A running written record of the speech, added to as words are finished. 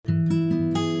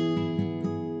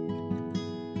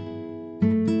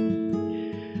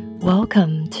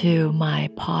Welcome to my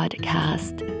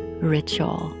podcast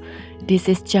ritual. This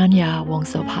is Janya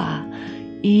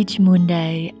Wongsopa. Each moon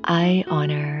day, I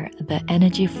honor the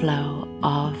energy flow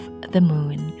of the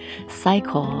moon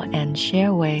cycle and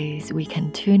share ways we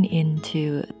can tune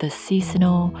into the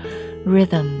seasonal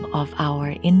rhythm of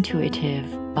our intuitive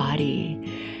body.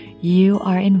 You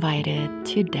are invited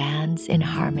to dance in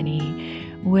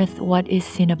harmony with what is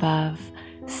seen above,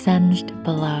 sensed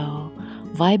below,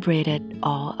 vibrated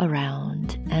all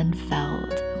around, and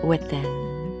felt within.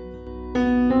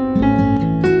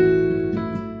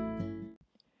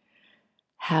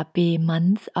 Happy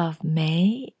month of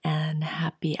May and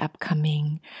happy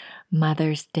upcoming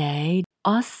Mother's Day.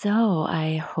 Also,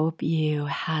 I hope you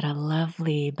had a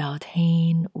lovely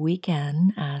Beltane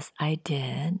weekend as I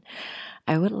did.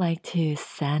 I would like to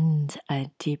send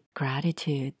a deep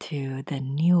gratitude to the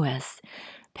newest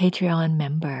Patreon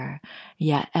member,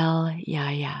 Yael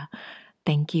Yaya.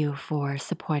 Thank you for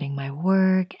supporting my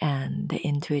work and the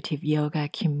intuitive yoga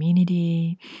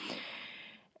community.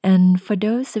 And for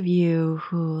those of you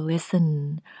who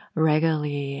listen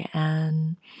regularly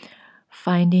and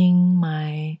finding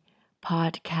my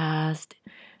podcast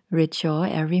ritual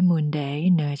every moon day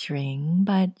nurturing,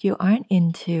 but you aren't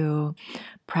into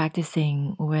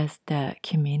practicing with the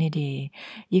community,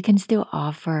 you can still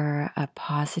offer a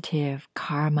positive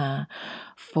karma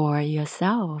for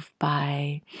yourself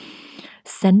by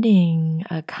sending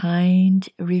a kind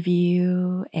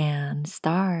review and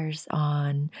stars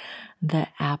on the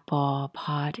Apple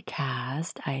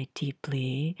podcast. I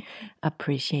deeply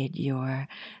appreciate your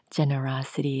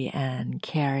generosity and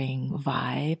caring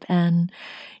vibe. And,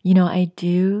 I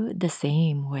do the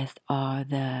same with all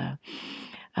the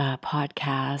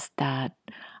podcasts that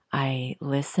I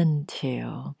listen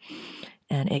to.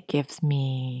 And it gives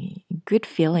me good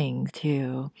feeling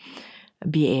to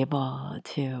be able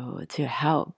to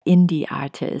help indie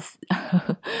artists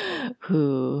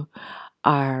who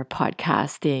are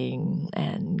podcasting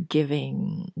and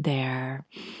giving their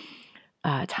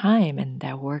time and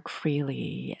their work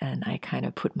freely. And I kind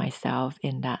of put myself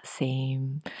in that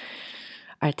same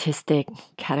artistic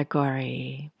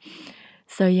category.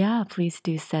 So yeah, please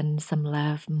do send some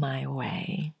love my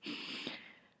way.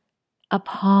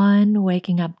 Upon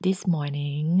waking up this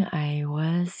morning, I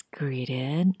was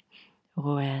greeted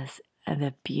with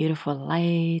the beautiful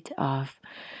light of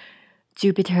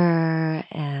Jupiter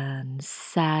and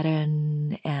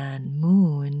Saturn and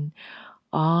Moon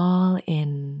all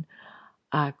in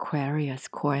Aquarius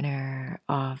corner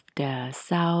of the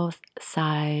south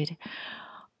side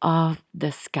of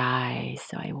the sky.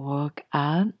 So I woke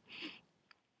up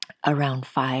around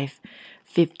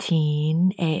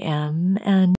 5:15 a.m.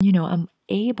 and I'm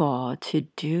able to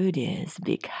do this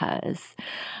because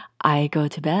I go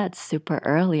to bed super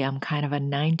early. I'm kind of a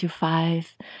 9 to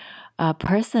 5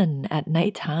 person at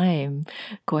nighttime,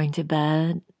 going to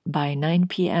bed by 9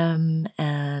 p.m.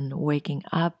 and waking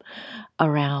up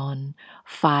around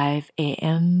 5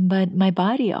 a.m. But my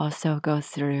body also goes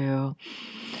through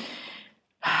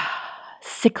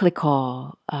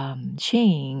cyclical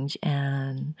change.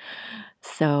 And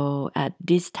so at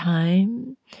this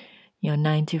time,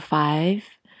 9 to 5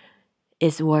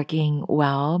 is working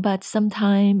well, but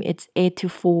sometimes it's 8 to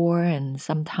 4 and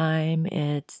sometimes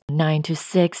it's 9 to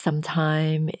 6,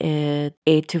 sometimes it's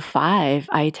 8 to 5.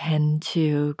 I tend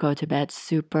to go to bed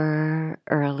super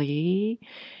early.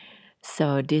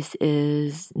 So this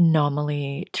is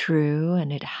normally true,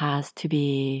 and it has to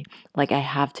be like I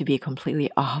have to be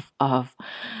completely off of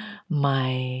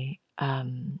my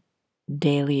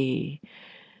daily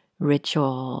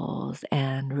rituals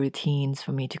and routines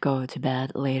for me to go to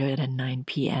bed later than 9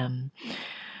 p.m.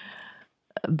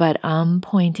 But I'm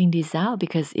pointing this out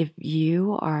because if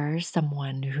you are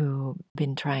someone who's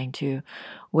been trying to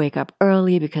wake up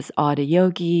early because all the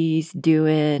yogis do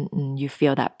it and you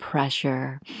feel that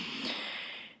pressure,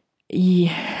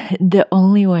 the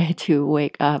only way to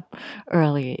wake up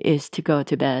early is to go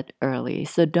to bed early.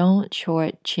 So don't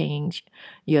shortchange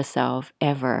yourself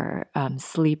ever.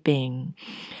 Sleeping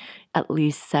at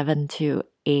least 7 to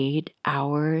 8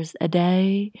 hours a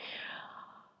day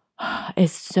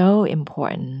is so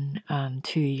important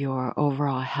to your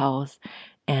overall health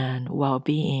and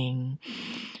well-being.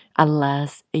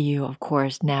 Unless you, of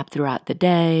course, nap throughout the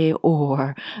day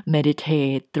or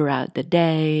meditate throughout the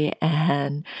day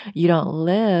and you don't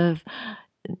live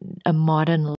a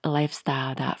modern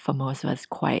lifestyle that for most of us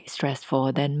quite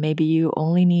stressful, then maybe you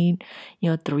only need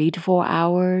 3 to 4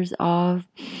 hours of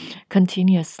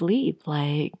continuous sleep,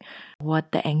 like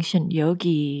what the ancient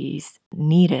yogis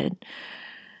needed.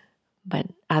 But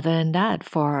other than that,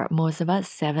 for most of us,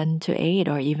 7 to 8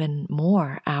 or even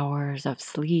more hours of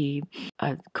sleep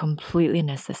are completely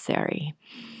necessary.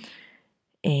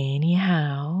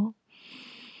 Anyhow,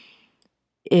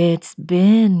 it's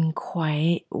been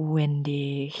quite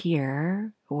windy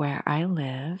here where I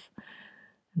live,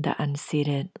 the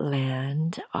unceded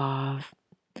land of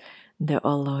the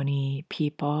Ohlone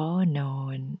people,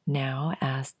 known now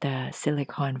as the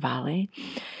Silicon Valley.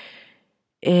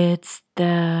 It's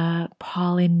the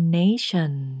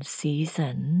pollination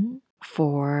season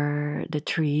for the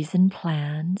trees and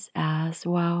plants as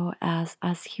well as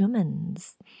us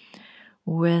humans.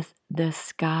 With the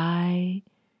sky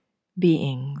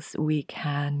beings, we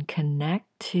can connect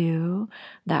to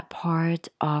that part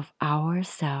of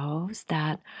ourselves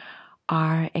that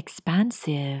are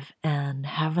expansive and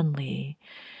heavenly.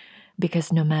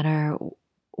 Because no matter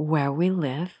where we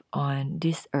live on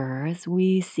this earth,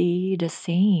 we see the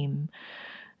same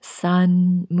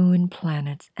sun, moon,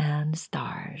 planets, and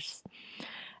stars.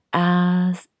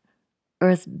 As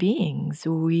earth beings,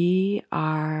 we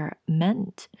are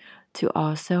meant to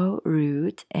also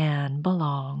root and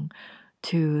belong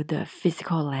to the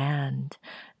physical land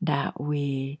that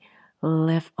we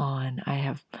live on. I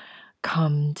have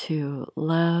come to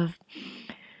love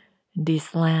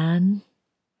this land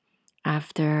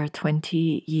after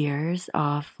 20 years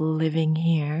of living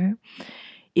here,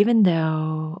 even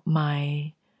though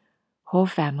my whole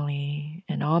family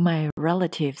and all my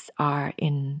relatives are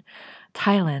in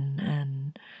Thailand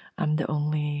and I'm the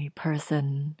only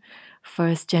person,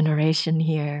 first generation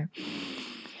here.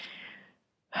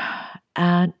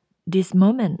 At this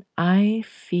moment, I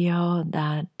feel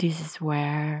that this is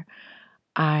where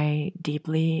I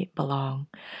deeply belong.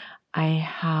 I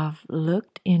have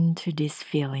looked into this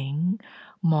feeling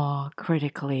more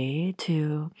critically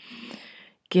to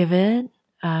give it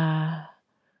a,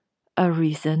 a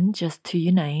reason just to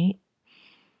unite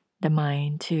the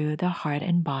mind to the heart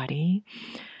and body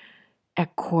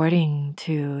according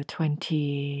to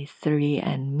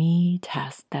 23andMe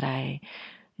test that I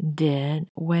did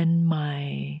when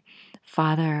my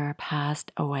father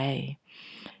passed away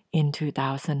in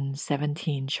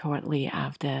 2017. Shortly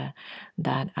after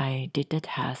that, I did the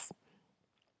test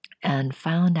and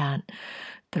found that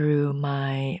through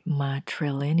my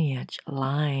matrilineage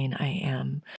line, I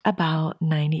am about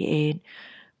 98%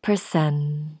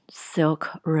 Silk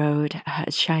Road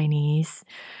Chinese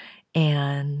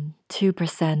and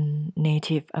 2%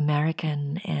 Native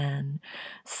American and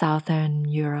Southern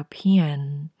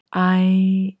European.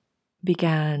 I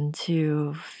began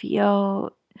to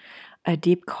feel a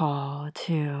deep call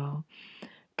to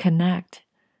connect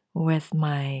with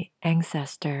my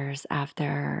ancestors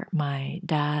after my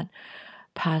dad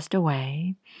passed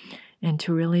away and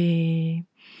to really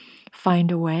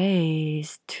find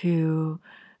ways to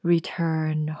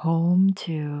return home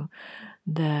to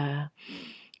the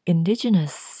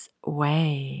indigenous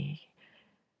way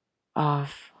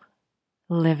of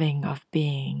living, of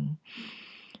being.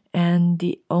 And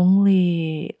the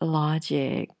only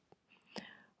logic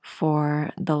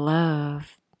for the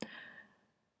love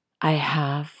I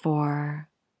have for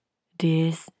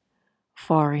this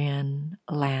foreign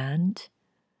land,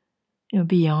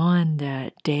 beyond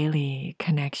the daily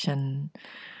connection,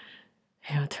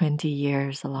 20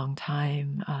 years, a long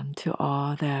time, to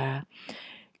all the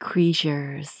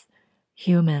creatures,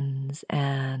 humans,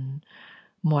 and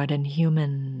more than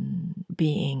human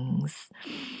beings,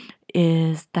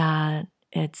 is that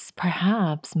it's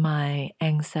perhaps my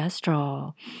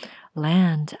ancestral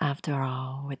land after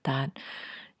all, with that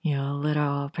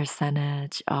little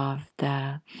percentage of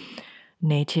the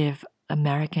Native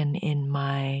American in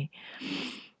my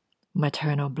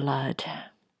maternal blood.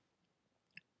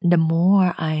 The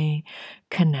more I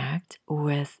connect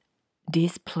with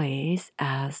this place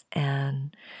as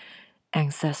an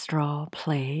ancestral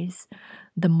place,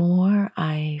 the more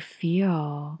I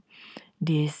feel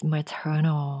this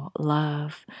maternal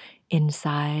love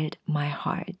inside my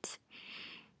heart.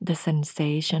 The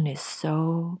sensation is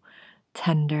so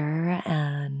tender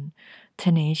and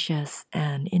tenacious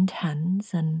and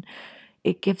intense, and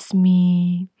it gives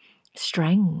me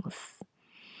strength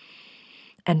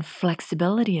and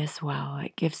flexibility as well.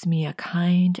 It gives me a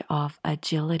kind of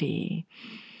agility.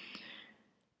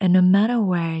 And no matter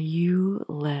where you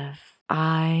live,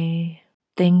 I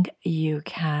think you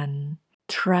can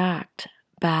track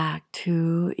back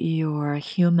to your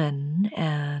human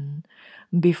and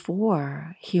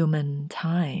before human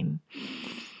time.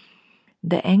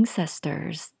 The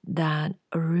ancestors that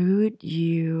root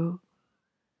you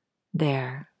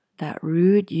there, that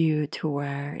root you to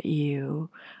where you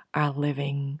are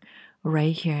living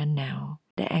right here and now.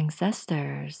 the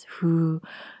ancestors who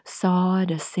saw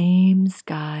the same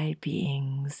sky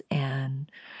beings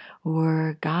and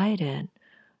were guided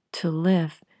to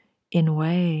live in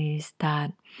ways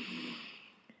that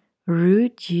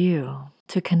root you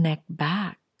to connect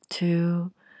back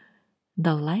to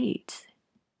the light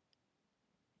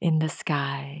in the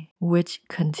sky, which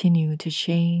continue to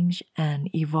change and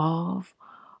evolve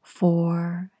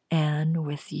for and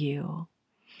with you.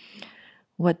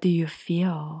 What do you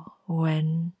feel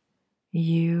when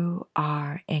you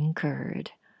are anchored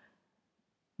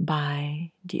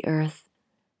by the earth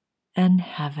and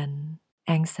heaven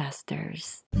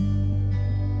ancestors?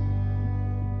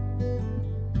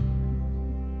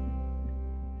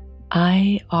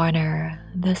 I honor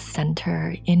the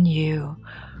center in you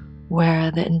where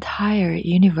the entire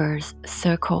universe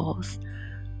circles.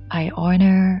 I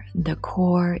honor the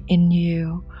core in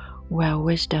you where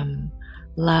wisdom,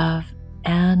 love,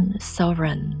 and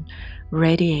sovereign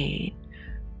radiate.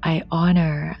 I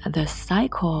honor the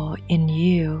cycle in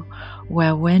you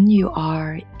where when you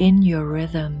are in your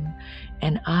rhythm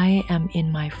and I am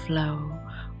in my flow,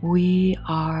 we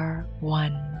are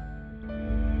one.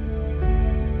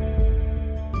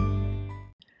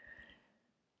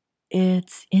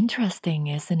 It's interesting,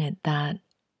 isn't it, that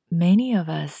many of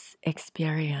us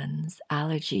experience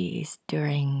allergies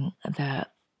during the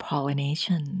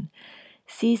pollination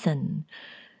season.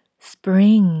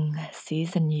 Spring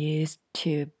season used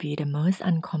to be the most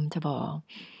uncomfortable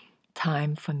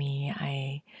time for me.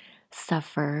 I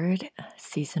suffered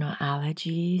seasonal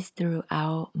allergies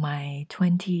throughout my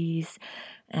 20s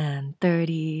and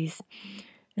 30s.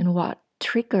 And what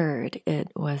triggered it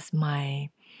was my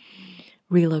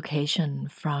relocation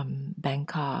from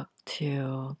Bangkok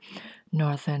to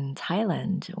northern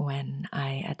Thailand when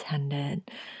I attended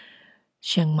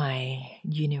Chiang Mai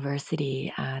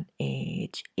University at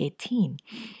age 18.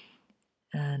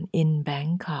 And in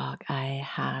Bangkok, I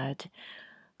had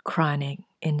chronic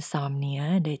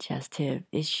insomnia, digestive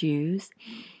issues,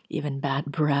 even bad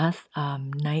breath,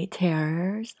 night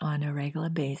terrors on a regular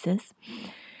basis,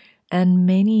 and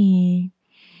many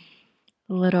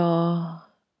little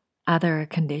other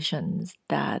conditions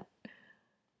that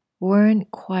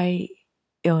weren't quite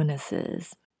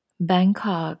illnesses.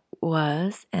 Bangkok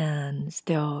was and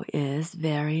still is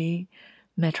very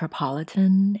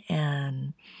metropolitan,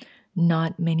 and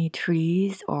not many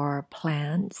trees or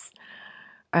plants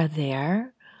are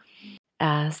there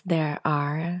as there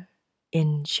are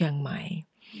in Chiang Mai.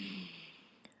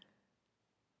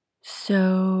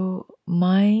 So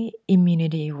my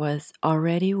immunity was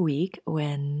already weak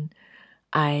when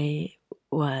I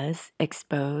was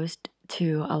exposed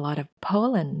to a lot of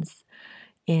pollens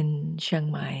in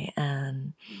Chiang Mai,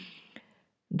 and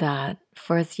that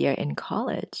first year in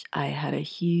college, I had a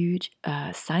huge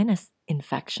sinus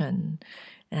infection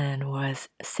and was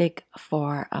sick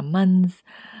for a month.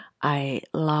 I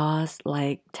lost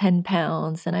like 10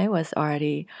 pounds and I was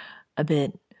already a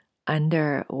bit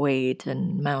underweight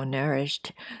and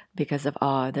malnourished because of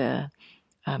all the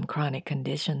chronic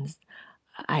conditions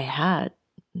I had.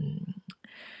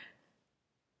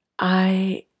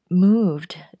 I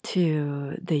moved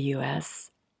to the US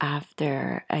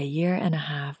after a year and a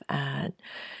half at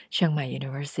Chiang Mai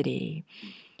University.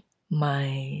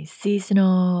 My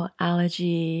seasonal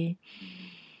allergy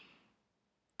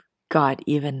got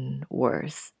even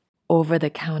worse. Over the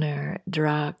counter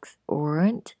drugs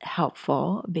weren't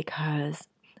helpful because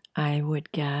I would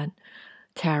get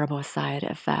terrible side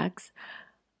effects.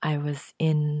 I was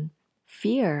in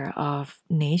fear of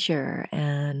nature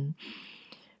and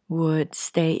would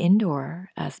stay indoor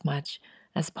as much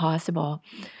as possible.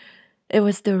 It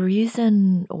was the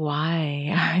reason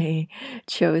why I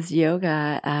chose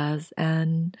yoga as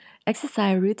an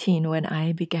exercise routine when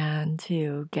I began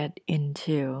to get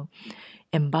into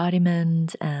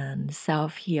embodiment and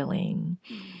self healing.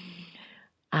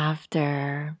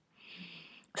 After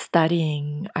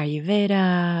studying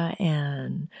Ayurveda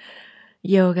and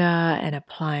yoga and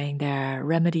applying their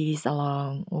remedies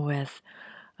along with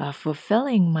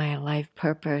fulfilling my life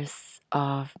purpose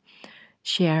of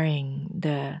sharing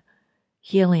the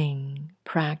healing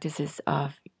practices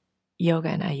of yoga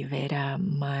and Ayurveda,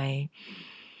 my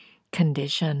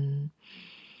condition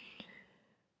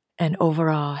and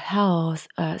overall health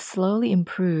slowly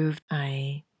improved.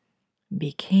 I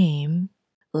became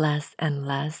less and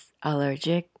less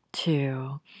allergic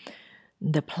to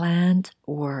the plant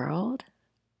world.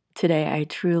 Today, I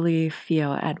truly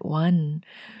feel at one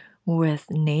with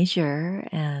nature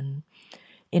and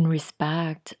in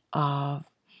respect of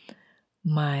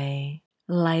my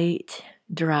light,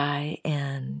 dry,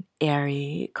 and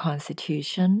airy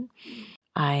constitution.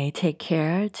 I take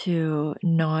care to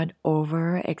not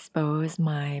overexpose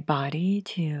my body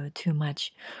to too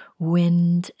much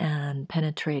wind and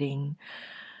penetrating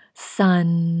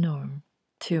sun or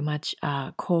too much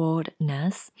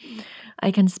coldness.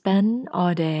 I can spend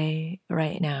all day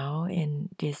right now in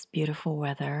this beautiful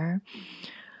weather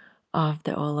of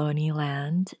the Ohlone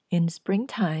land in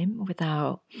springtime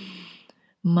without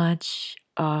much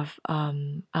of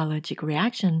allergic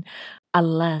reaction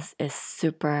unless it's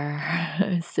super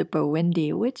super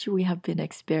windy, which we have been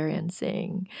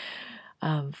experiencing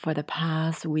for the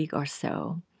past week or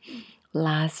so.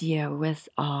 Last year with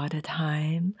all the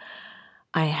time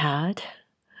I had,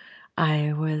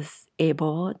 I was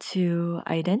able to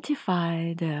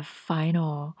identify the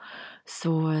final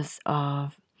source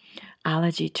of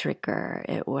allergy trigger.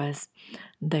 It was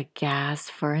the gas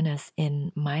furnace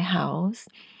in my house.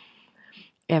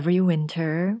 Every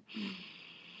winter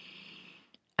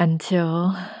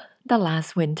until the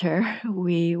last winter,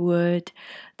 we would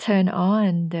turn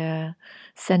on the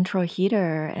central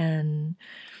heater and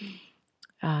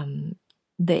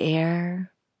the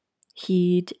air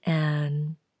heat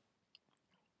and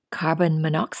carbon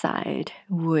monoxide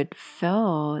would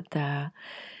fill the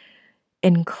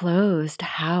enclosed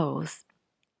house.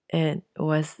 It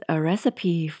was a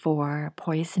recipe for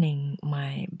poisoning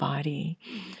my body.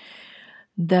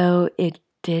 Though it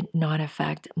did not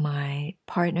affect my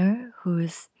partner,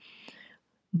 whose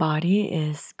body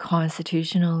is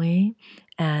constitutionally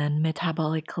and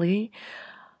metabolically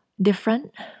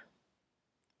different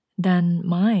than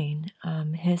mine.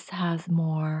 His has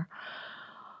more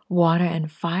water and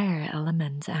fire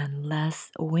elements and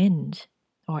less wind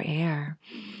or air.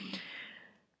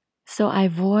 So I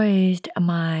voiced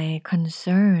my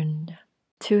concern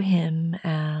to him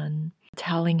and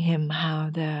telling him how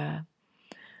the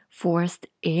forced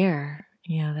air,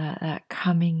 that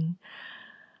coming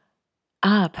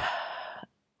up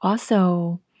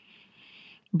also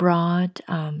brought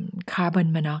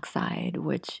carbon monoxide,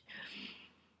 which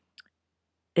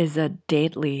is a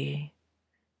deadly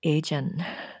agent.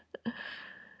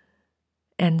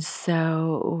 And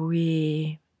so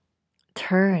we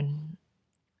turn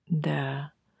the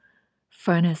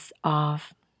furnace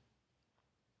off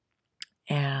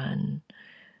and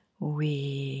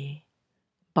we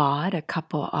bought a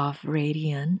couple of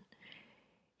radiant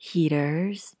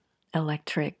heaters,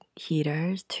 electric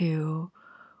heaters, to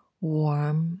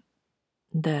warm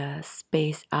the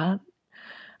space up.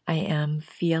 I am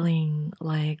feeling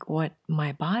like what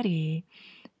my body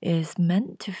is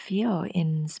meant to feel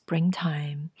in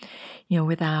springtime,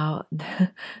 without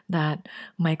that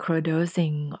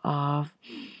microdosing of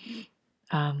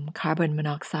carbon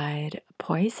monoxide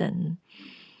poison.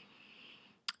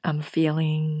 I'm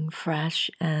feeling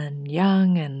fresh and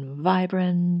young and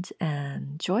vibrant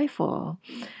and joyful,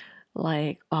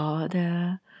 like all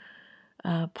the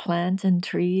plants and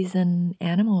trees and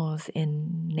animals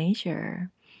in nature.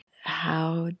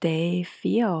 How they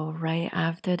feel right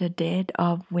after the dead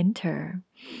of winter.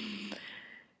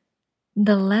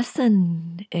 The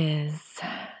lesson is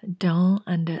don't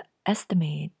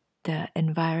underestimate the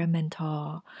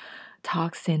environmental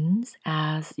toxins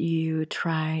as you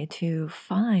try to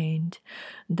find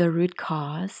the root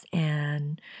cause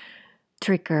and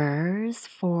triggers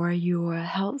for your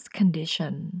health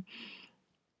condition.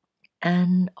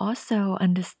 And also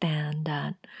understand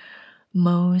that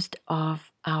most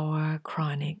of our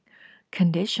chronic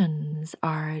conditions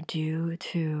are due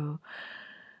to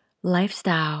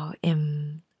lifestyle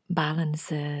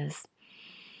imbalances,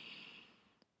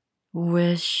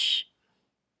 which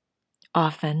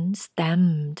often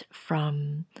stemmed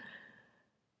from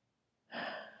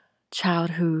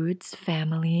childhood's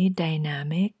family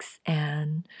dynamics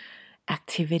and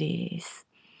activities.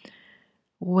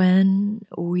 When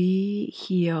we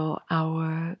heal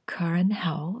our current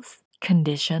health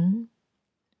condition,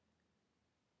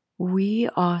 we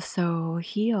also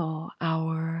heal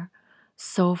our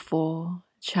soulful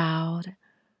child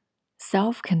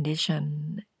self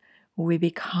condition. We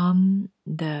become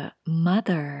the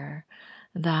mother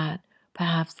that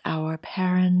perhaps our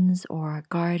parents or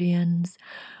guardians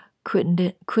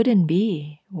couldn't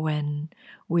be when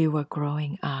we were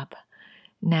growing up.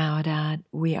 Now that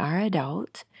we are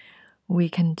adult, we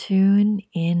can tune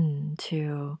in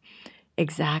to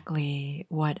exactly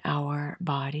what our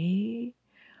body,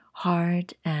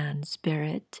 heart, and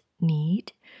spirit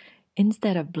need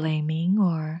instead of blaming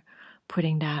or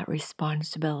putting that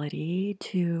responsibility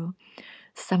to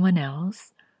someone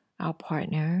else, our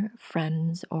partner,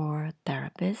 friends, or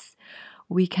therapists.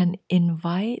 We can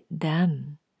invite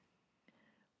them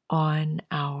on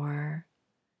our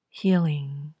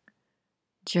healing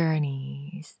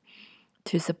journeys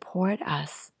to support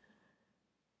us.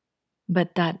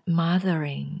 But that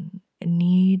mothering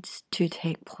needs to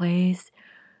take place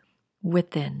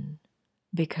within,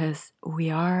 because we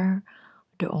are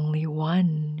the only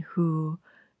one who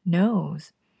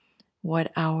knows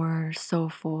what our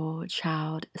soulful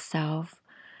child self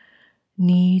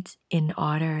needs in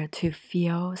order to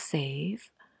feel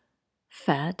safe,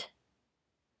 fed,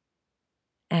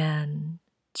 and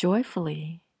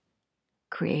joyfully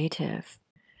creative.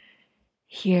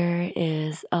 Here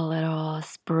is a little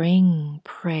spring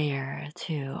prayer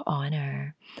to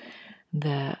honor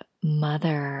the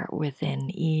mother within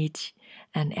each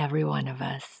and every one of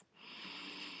us.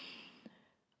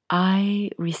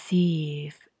 I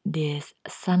receive this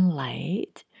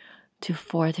sunlight to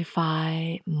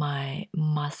fortify my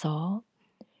muscle,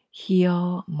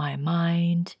 heal my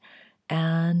mind,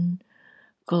 and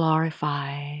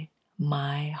glorify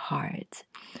my heart.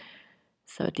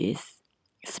 So, this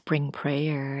spring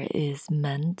prayer is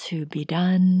meant to be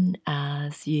done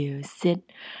as you sit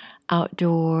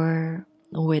outdoor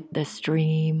with the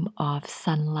stream of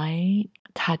sunlight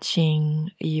touching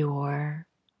your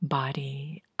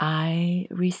body. I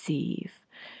receive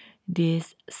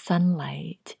this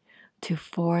sunlight to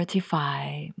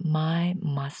fortify my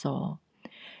muscle,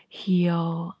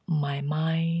 heal my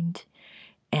mind,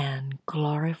 and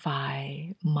glorify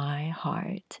my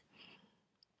heart.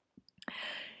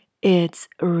 It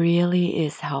really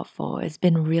is helpful. It's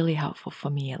been really helpful for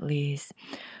me, at least,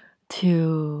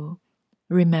 to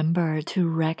remember to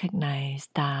recognize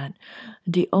that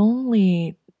the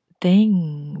only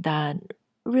thing that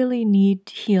really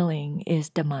needs healing is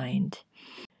the mind.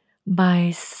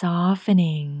 By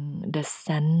softening the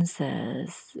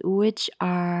senses, which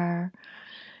are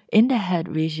in the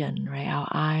head region, right? Our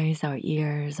eyes, our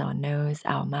ears, our nose,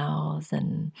 our mouths,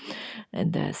 and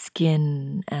the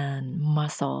skin and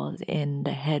muscles in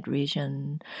the head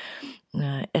region,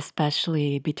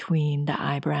 especially between the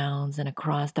eyebrows and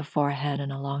across the forehead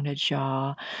and along the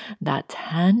jaw, that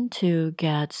tend to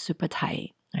get super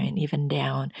tight, right? And even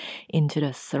down into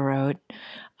the throat,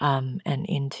 and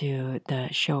into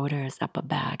the shoulders, upper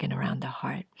back, and around the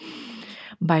heart.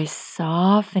 By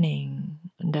softening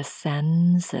the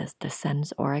senses, the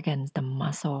sense organs, the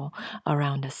muscle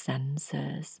around the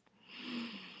senses,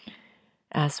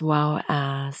 as well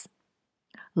as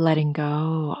letting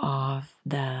go of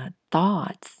the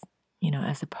thoughts,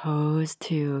 as opposed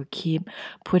to keep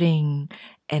putting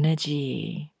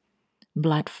energy,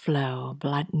 blood flow,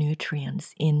 blood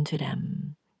nutrients into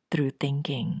them through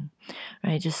thinking,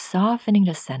 right? Just softening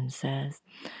the senses,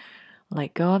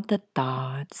 let go of the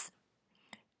thoughts,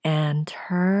 and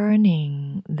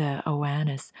turning the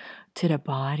awareness to the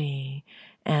body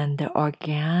and the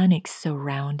organic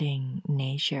surrounding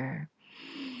nature.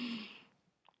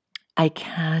 I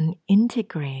can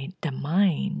integrate the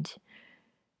mind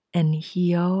and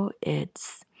heal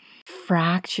its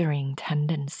fracturing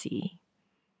tendency.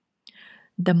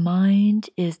 The mind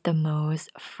is the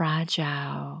most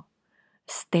fragile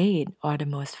state, or the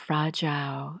most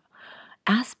fragile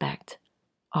aspect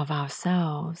of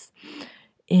ourselves.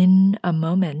 In a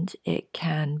moment, it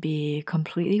can be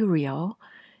completely real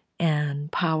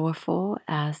and powerful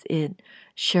as it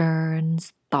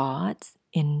churns thoughts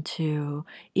into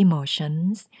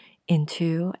emotions,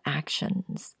 into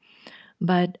actions.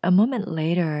 But a moment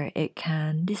later, it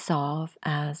can dissolve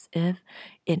as if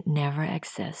it never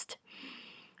exists.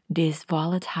 This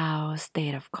volatile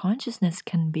state of consciousness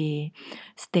can be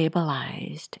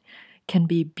stabilized, can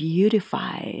be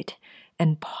beautified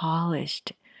and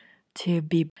polished to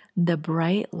be the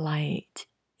bright light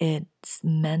it's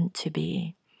meant to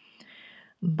be.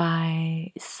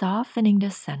 By softening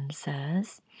the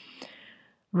senses,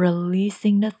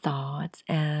 releasing the thoughts,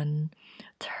 and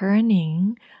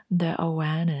turning the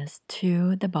awareness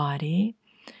to the body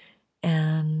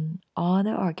and all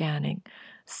the organic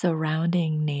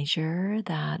surrounding nature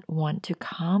that want to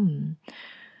come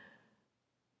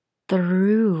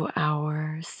through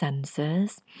our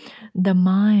senses, the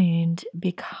mind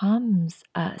becomes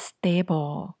a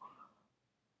stable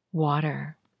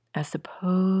water as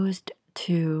opposed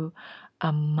to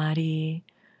a muddy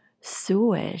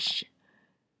sewage.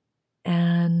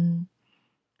 And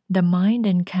the mind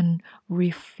then can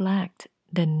reflect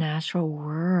the natural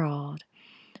world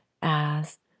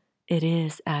as it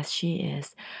is, as she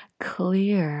is,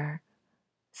 clear,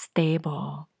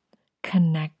 stable,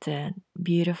 connected,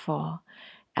 beautiful,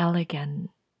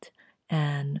 elegant,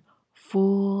 and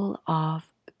full of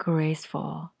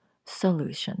graceful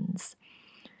solutions.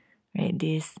 Right?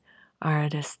 These are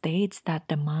the states that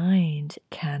the mind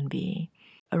can be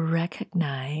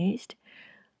recognized,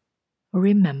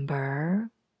 remember,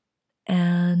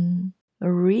 and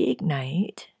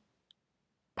reignite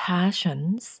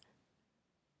passions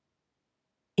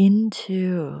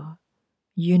into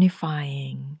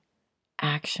unifying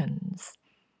actions,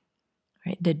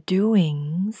 right? The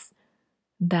doings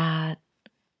that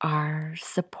are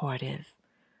supportive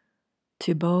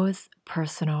to both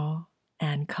personal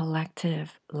and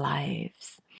collective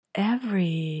lives.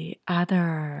 Every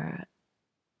other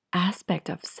aspect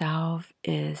of self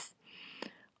is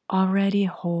already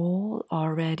whole,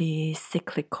 already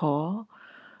cyclical,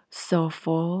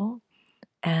 soulful,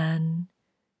 and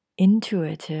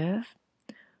intuitive,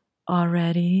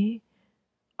 already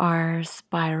are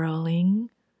spiraling,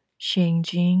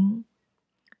 changing,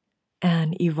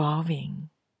 and evolving.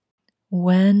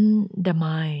 When the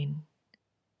mind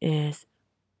is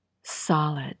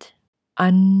solid,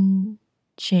 unchanging,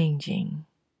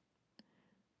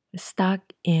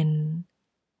 stuck in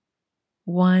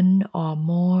one or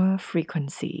more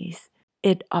frequencies,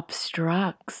 it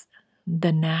obstructs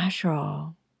the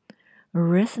natural,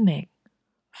 rhythmic,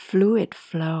 fluid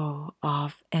flow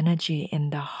of energy in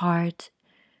the heart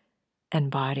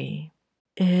and body.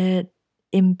 It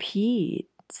impedes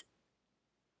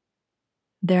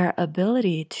their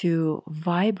ability to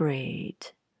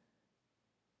vibrate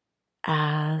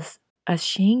as a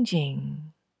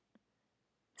changing,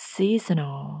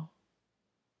 seasonal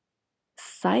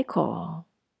cycle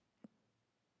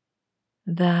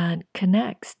that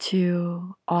connects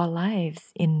to all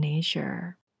lives in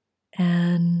nature.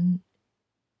 And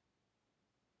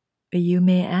you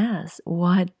may ask,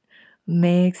 what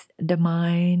makes the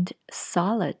mind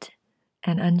solid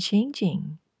and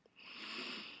unchanging?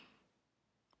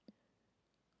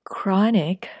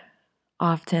 Chronic,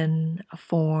 often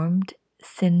formed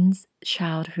since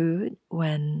childhood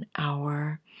when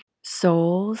our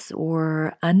souls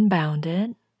were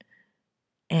unbounded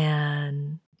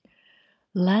and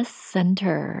less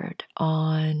centered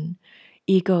on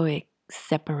egoic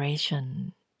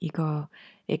separation,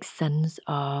 egoic sense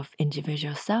of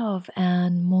individual self,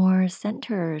 and more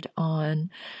centered on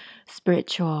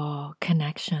spiritual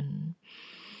connection.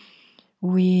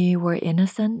 We were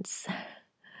innocent,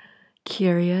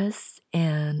 curious,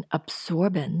 and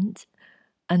absorbent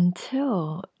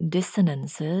until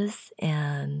dissonances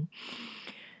and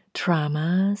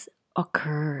traumas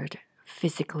occurred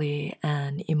physically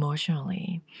and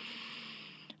emotionally.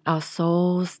 Our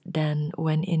souls then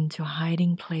went into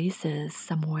hiding places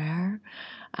somewhere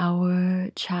our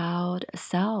child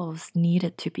selves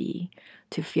needed to be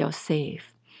to feel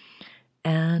safe.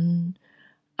 And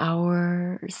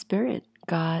our spirit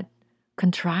got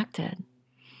contracted.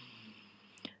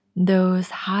 Those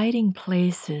hiding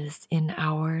places in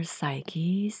our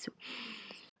psyches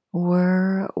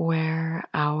were where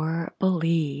our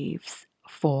beliefs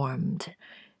formed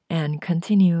and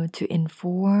continue to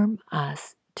inform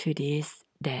us to this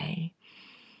day.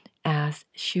 As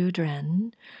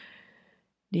children,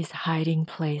 these hiding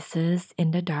places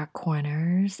in the dark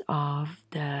corners of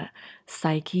the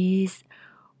psyches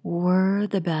were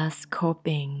the best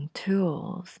coping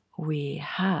tools we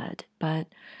had. But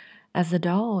as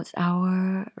adults,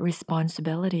 our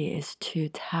responsibility is to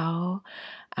tell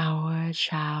our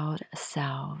child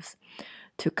selves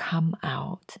to come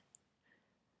out.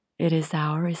 It is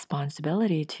our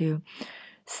responsibility to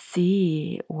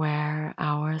see where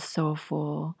our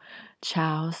soulful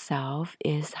child self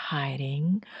is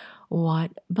hiding,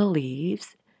 what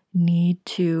beliefs need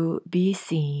to be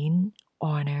seen,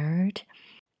 honored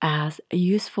as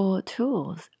useful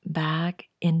tools back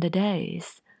in the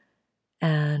days.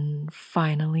 And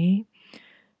finally,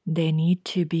 they need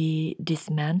to be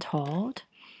dismantled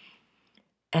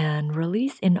and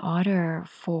released in order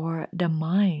for the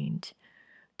mind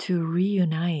to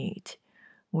reunite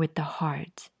with the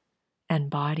heart and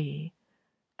body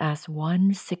as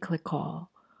one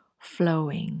cyclical,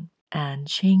 flowing, and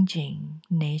changing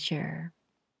nature.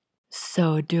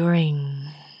 So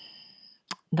during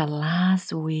the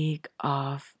last week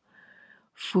of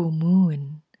full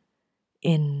moon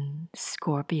in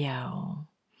Scorpio,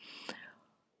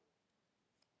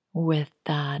 with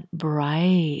that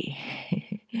bright,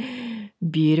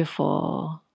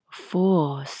 beautiful,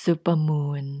 full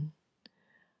supermoon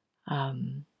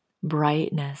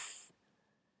brightness,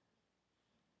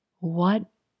 what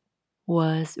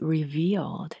was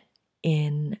revealed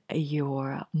in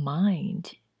your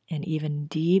mind and even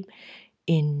deep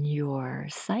in your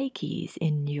psyches,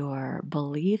 in your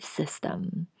belief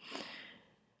system?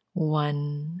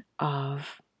 One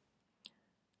of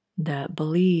the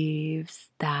beliefs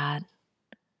that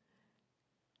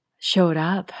showed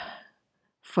up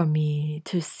for me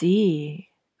to see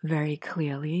very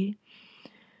clearly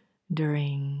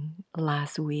during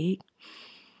last week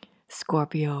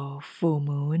Scorpio full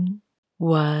moon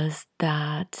was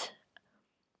that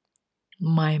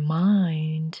my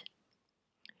mind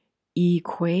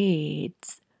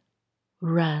equates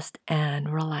rest and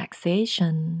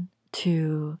relaxation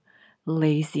to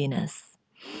laziness.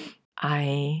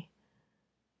 I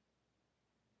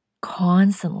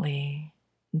constantly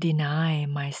deny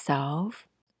myself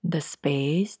the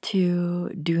space to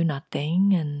do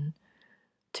nothing and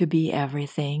to be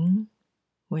everything,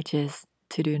 which is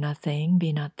to do nothing,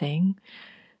 be nothing.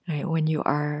 Right? When you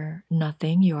are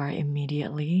nothing, you are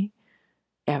immediately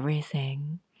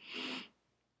everything.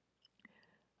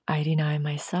 I deny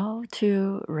myself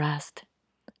to rest,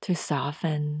 to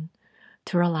soften,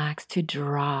 to relax, to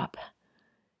drop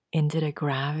into the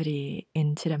gravity,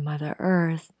 into the Mother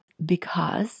Earth,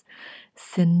 because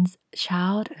since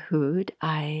childhood,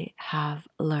 I have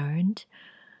learned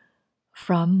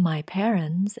from my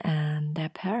parents and their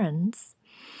parents,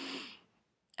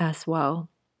 as well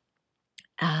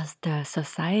as the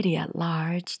society at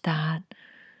large, that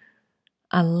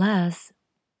unless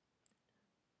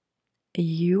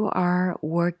you are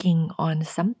working on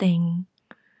something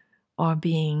or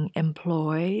being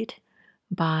employed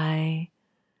by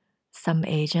some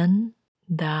agent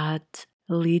that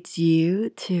leads you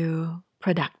to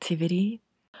productivity,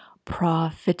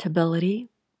 profitability,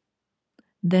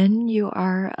 then you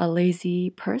are a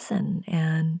lazy person.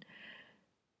 And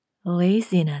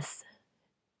laziness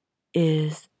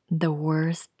is the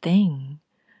worst thing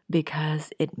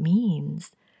because it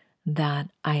means that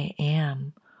I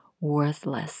am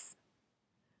worthless.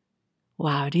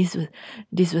 Wow,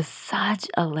 this was such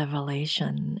a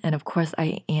revelation, and of course,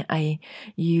 I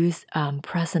use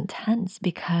present tense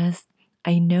because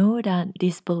I know that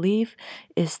this belief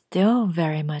is still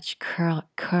very much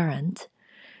current,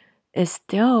 is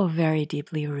still very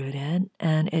deeply rooted,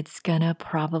 and it's gonna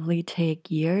probably take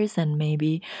years and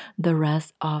maybe the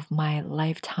rest of my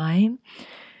lifetime,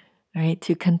 right,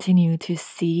 to continue to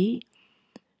see,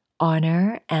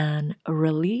 honor, and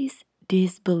release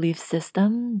this belief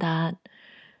system that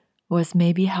was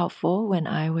maybe helpful when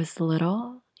I was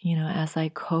little, as I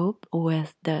cope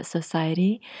with the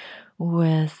society,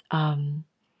 with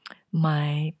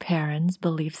my parents'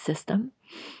 belief system.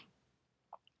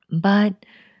 But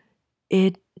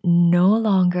it no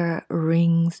longer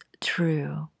rings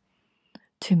true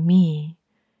to me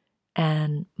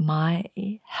and my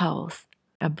health.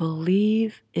 I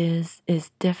believe is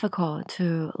difficult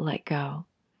to let go.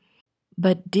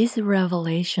 But this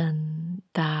revelation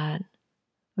that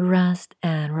rest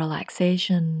and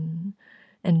relaxation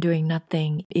and doing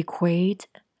nothing equate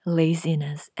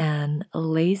laziness, and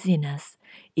laziness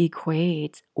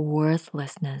equates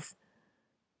worthlessness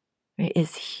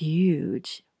is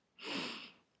huge.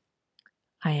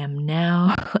 I am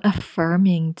now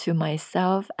affirming to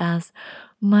myself as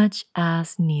much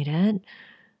as needed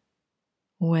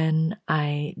when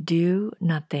I do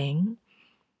nothing,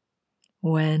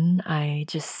 when I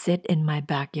just sit in my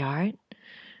backyard,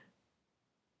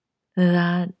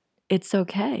 that it's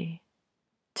okay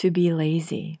to be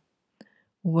lazy.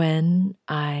 When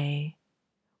I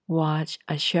watch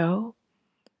a show,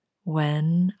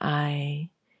 when I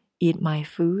eat my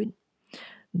food,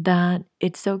 that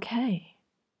it's okay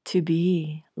to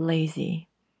be lazy.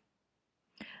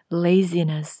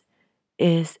 Laziness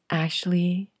is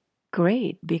actually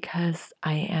great because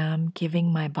I am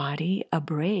giving my body a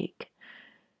break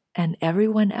and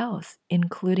everyone else,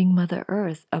 including Mother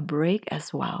Earth, a break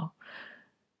as well,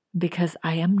 because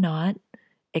I am not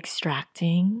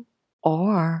extracting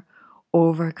or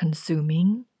over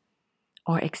consuming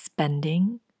or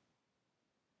expending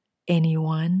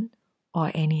anyone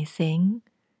or anything,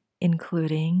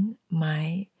 including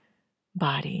my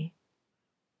body.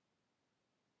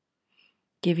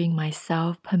 Giving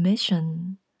myself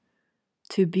permission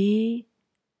to be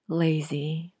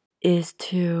lazy is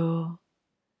to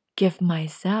give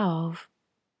myself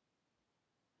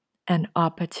an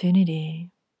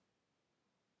opportunity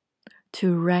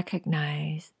to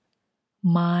recognize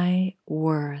my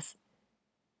worth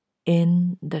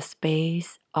in the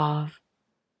space of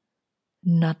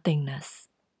nothingness,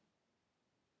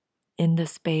 in the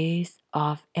space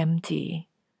of empty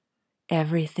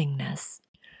everythingness.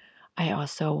 I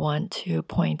also want to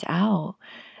point out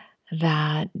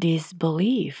that this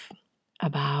belief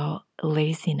about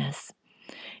laziness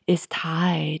is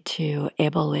tied to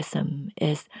ableism,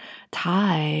 is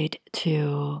tied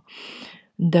to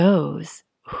those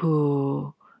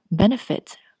who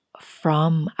benefit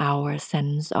from our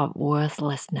sense of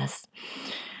worthlessness,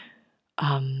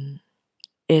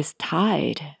 is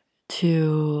tied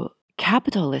to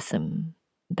capitalism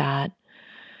that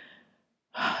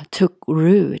took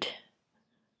root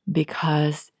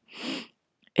because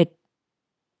it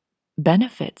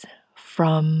benefits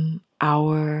from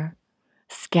our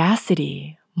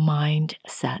scarcity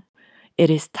mindset. It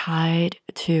is tied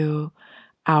to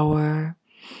our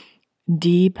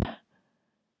deep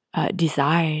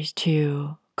desires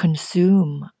to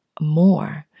consume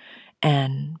more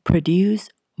and produce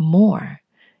more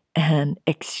and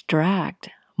extract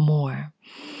more.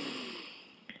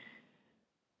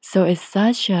 So it's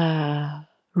such a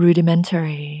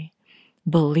rudimentary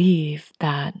belief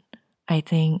that I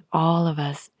think all of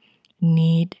us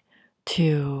need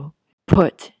to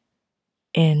put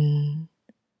into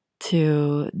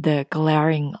the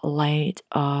glaring light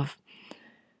of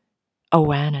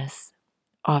awareness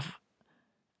of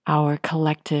our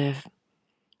collective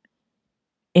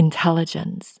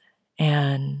intelligence,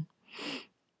 and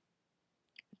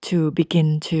to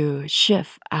begin to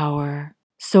shift our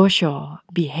social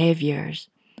behaviors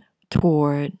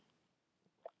toward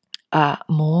a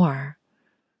more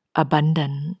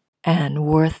abundant and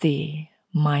worthy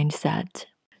mindset.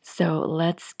 So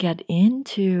let's get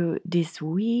into this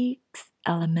week's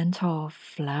elemental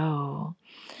flow.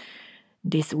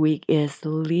 This week is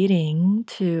leading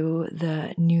to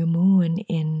the new moon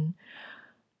in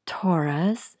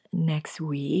Taurus next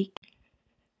week.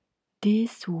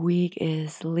 This week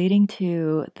is leading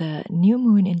to the new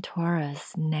moon in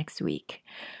Taurus next week,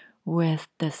 with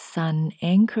the sun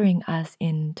anchoring us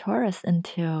in Taurus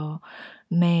until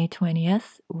May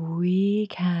 20th. We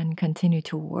can continue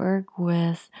to work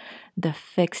with the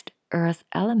fixed earth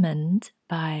element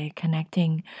by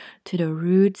connecting to the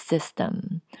root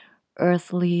system,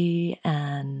 earthly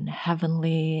and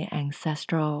heavenly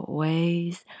ancestral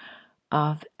ways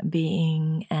of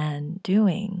being and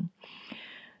doing.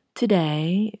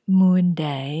 Today, Moon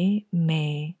Day,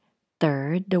 May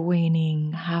 3rd, the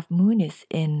waning half moon is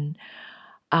in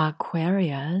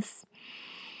Aquarius,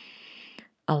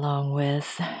 along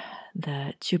with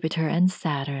the Jupiter and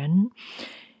Saturn.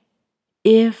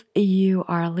 If you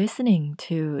are listening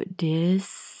to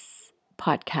this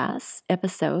podcast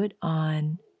episode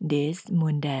on this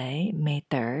Moon Day, May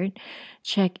 3rd,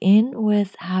 check in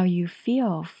with how you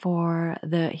feel for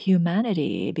the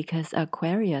humanity, because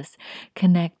Aquarius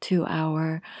connect to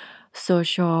our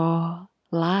social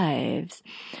lives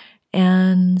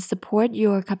and support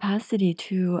your capacity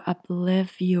to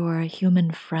uplift your human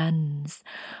friends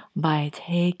by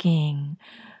taking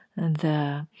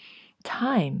the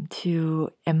time to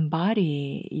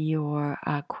embody your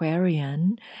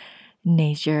Aquarian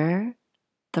nature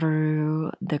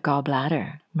through the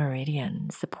gallbladder meridian,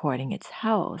 supporting its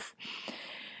health.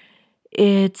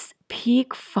 Its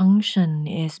peak function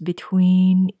is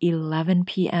between 11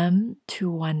 p.m.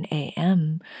 to 1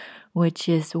 a.m., which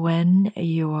is when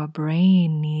your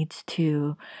brain needs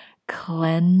to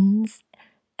cleanse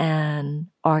and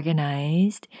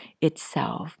organize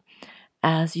itself.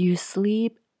 As you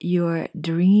sleep, your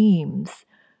dreams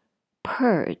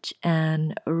purge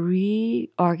and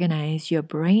reorganize your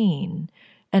brain,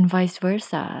 and vice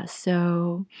versa.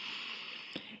 So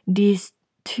these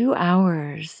 2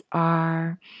 hours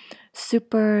are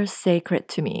super sacred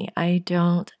to me. I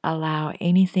don't allow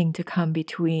anything to come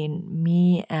between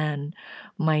me and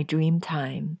my dream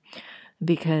time,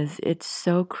 because it's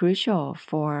so crucial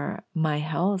for my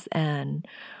health. And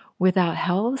without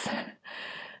health,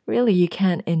 really, you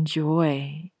can't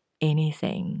enjoy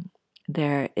anything.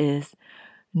 There is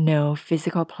no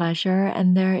physical pleasure,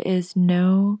 and there is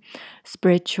no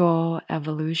spiritual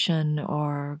evolution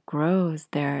or growth.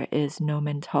 There is no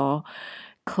mental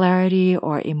clarity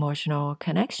or emotional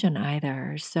connection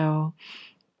either. So,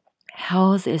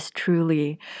 health is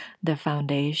truly the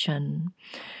foundation.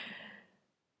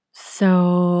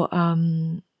 So,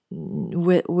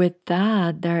 with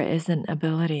that, there is an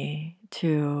ability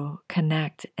to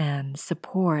connect and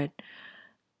support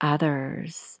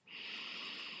others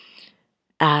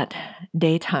at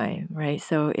daytime, right?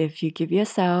 So if you give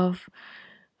yourself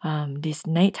this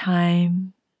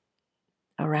nighttime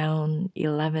around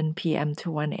 11 p.m. to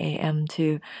 1 a.m.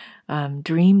 to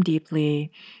dream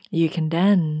deeply, you can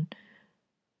then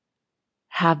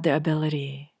have the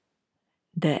ability,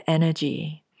 the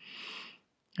energy,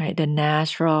 right, the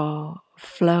natural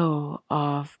flow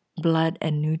of blood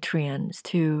and nutrients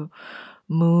to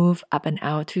move up and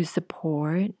out to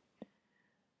support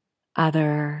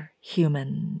other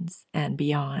humans and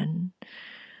beyond.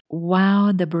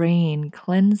 While the brain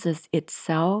cleanses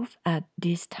itself at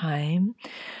this time,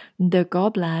 the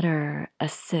gallbladder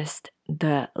assists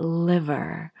the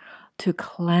liver to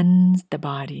cleanse the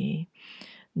body.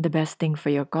 The best thing for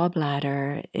your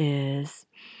gallbladder is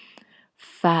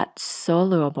fat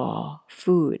soluble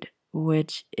food,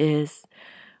 which is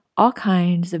all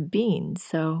kinds of beans.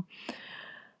 So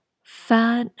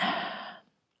fat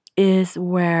is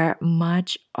where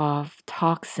much of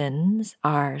toxins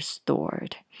are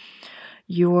stored.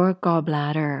 Your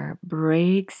gallbladder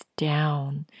breaks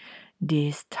down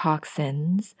these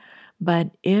toxins,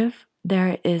 but if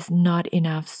there is not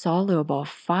enough soluble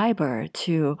fiber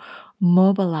to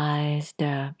mobilize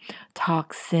the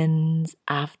toxins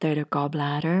after the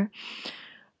gallbladder,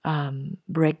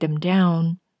 break them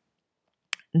down,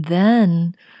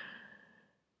 then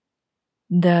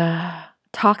the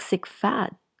toxic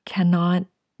fat cannot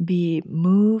be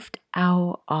moved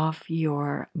out of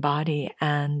your body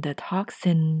and the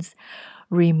toxins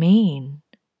remain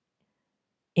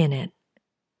in it.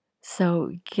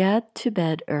 So get to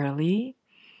bed early,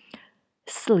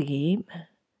 sleep,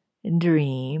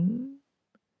 dream,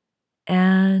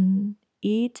 and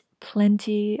eat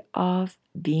plenty of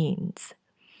beans.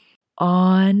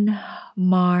 On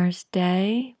Mars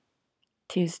Day,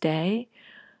 Tuesday,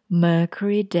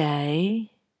 Mercury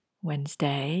Day,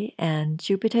 Wednesday, and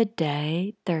Jupiter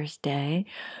Day, Thursday,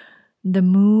 the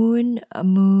moon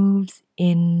moves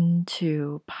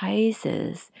into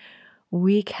Pisces.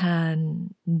 We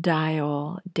can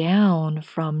dial down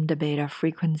from the beta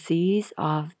frequencies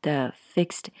of the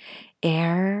fixed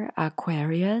air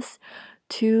Aquarius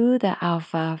to the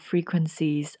alpha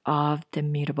frequencies of the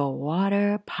mutable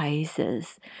water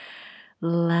Pisces.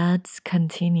 Let's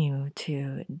continue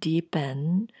to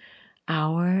deepen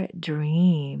our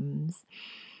dreams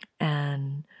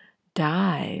and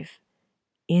dive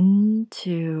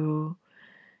into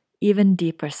even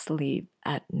deeper sleep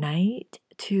at night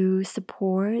to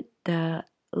support the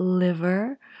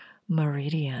liver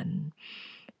meridian.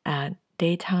 At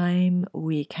daytime,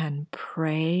 we can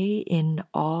pray in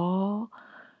all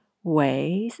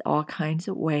ways, all kinds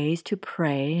of ways to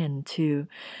pray and to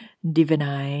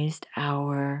divinize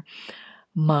our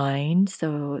mind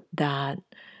so that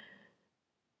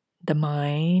the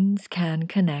minds can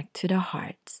connect to the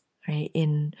hearts, right,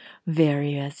 in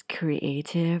various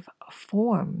creative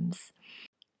forms.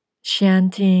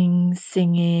 Chanting,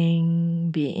 singing,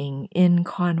 being in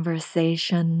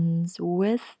conversations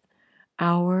with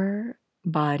our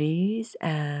bodies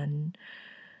and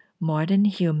more than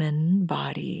human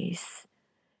bodies,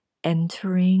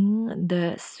 entering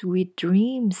the sweet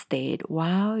dream state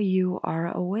while you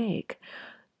are awake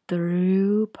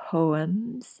through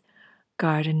poems,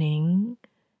 gardening,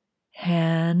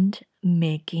 hand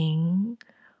making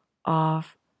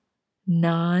of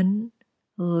non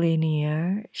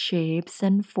linear shapes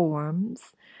and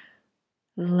forms.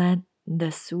 Let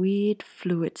the sweet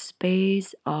fluid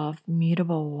space of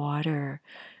mutable water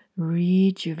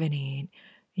rejuvenate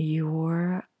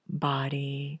your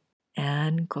body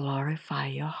and glorify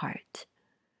your heart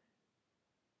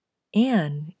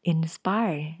and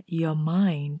inspire your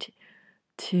mind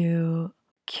to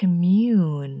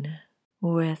commune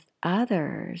with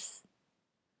others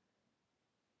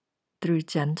through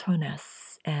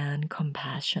gentleness and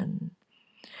compassion.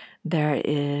 There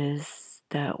is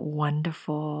the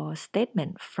wonderful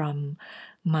statement from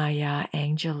Maya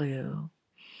Angelou.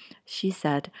 She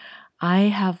said, I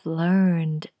have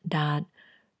learned that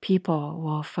people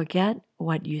will forget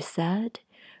what you said,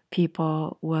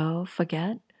 people will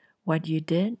forget what you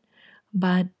did,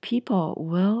 but people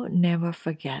will never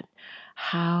forget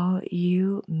how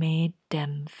you made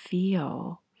them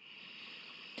feel.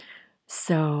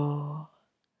 So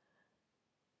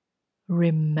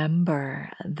remember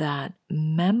that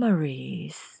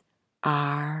memories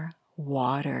are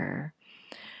water.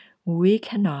 We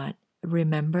cannot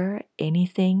remember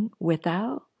anything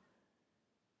without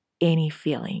any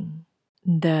feeling.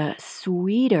 The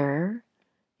sweeter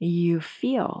you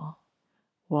feel,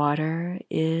 water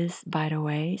is, by the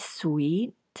way,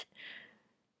 sweet,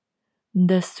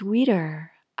 the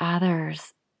sweeter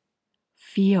others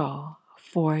feel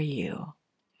for you.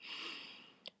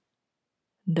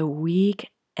 The week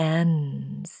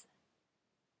ends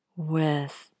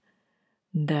with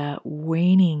the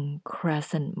waning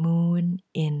crescent moon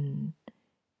in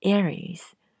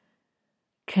Aries.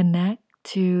 Connect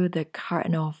to the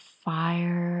cardinal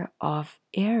fire of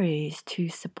Aries to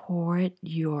support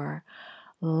your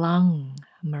lung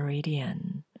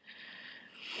meridian,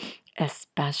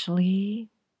 especially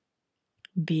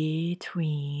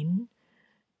between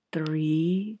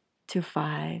 3 to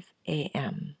 5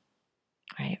 a.m.,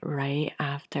 right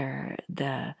after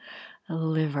the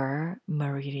liver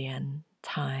meridian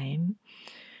time,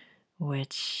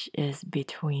 which is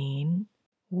between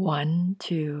 1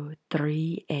 to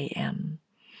 3 a.m.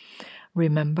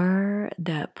 Remember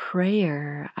the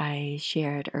prayer I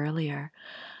shared earlier.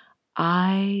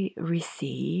 I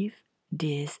receive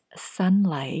this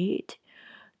sunlight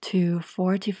to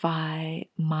fortify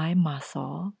my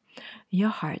muscle. Your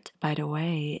heart, by the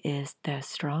way, is the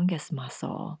strongest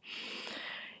muscle.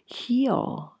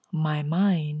 Heal my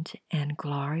mind and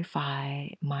glorify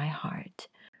my heart.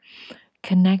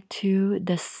 Connect to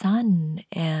the sun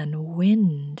and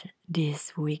wind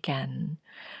this weekend.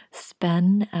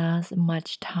 Spend as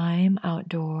much time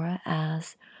outdoor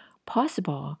as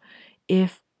possible,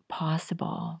 if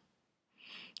possible.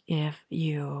 If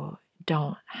you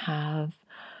don't have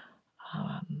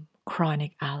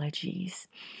chronic allergies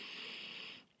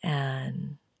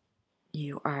and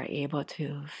you are able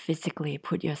to physically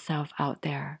put yourself out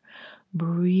there,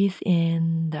 breathe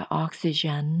in the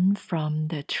oxygen from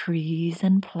the trees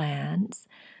and plants,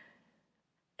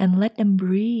 and let them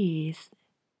breathe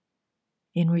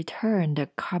in return the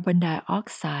carbon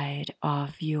dioxide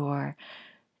of your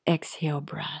exhale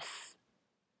breath.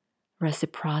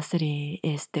 Reciprocity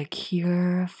is the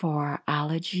cure for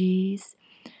allergies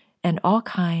and all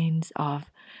kinds of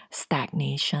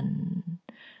stagnation.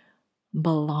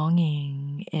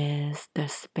 Belonging is the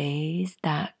space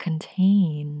that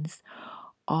contains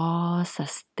all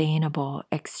sustainable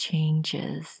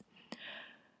exchanges.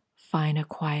 Find a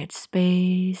quiet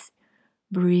space,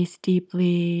 breathe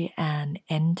deeply, and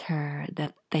enter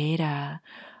the theta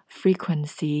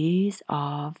frequencies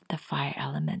of the fire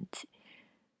element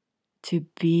to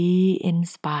be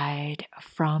inspired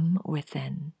from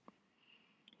within.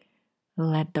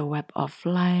 Let the web of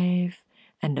life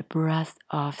and the breath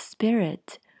of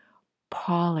spirit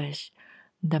polish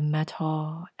the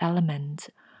metal element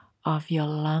of your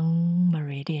lung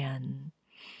meridian.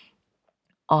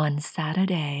 On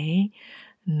Saturday,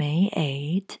 May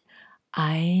 8th,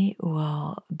 I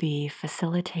will be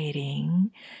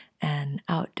facilitating an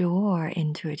outdoor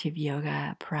intuitive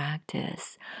yoga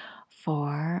practice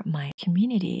for my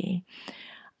community.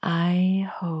 I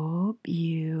hope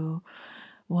you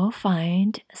will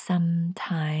find some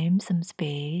time, some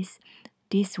space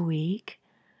this week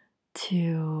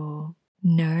to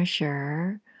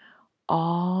nurture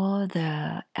all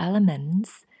the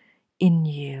elements in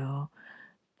you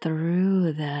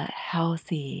through the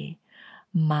healthy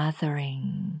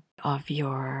mothering of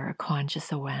your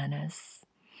conscious awareness.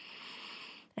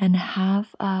 And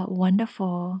have a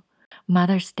wonderful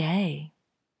Mother's Day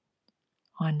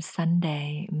on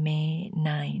Sunday, May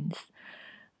 9th.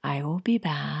 I will be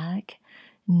back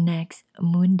next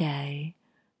Moon Day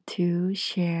to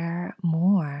share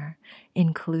more,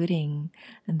 including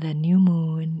the new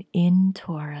moon in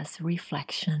Taurus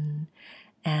reflection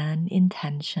and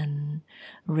intention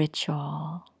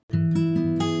ritual.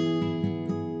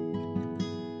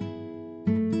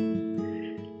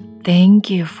 Thank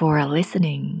you for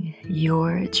listening.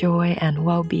 Your joy and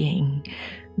well-being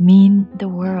mean the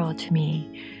world to me.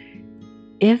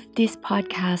 If this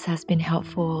podcast has been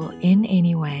helpful in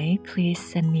any way, please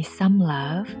send me some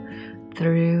love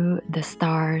through the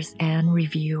stars and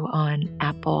review on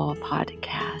Apple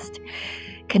Podcast.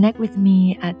 Connect with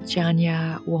me at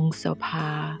Janya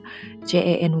Wongsopa,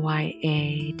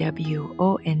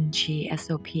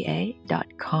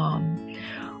 JANYAWONGSOPA.com,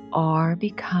 or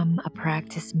become a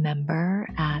practice member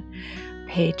at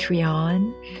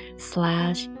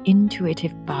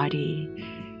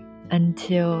Patreon/intuitivebody.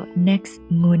 Until next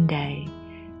Moon Day,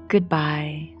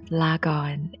 goodbye,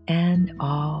 lagon, and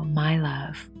all my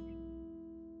love.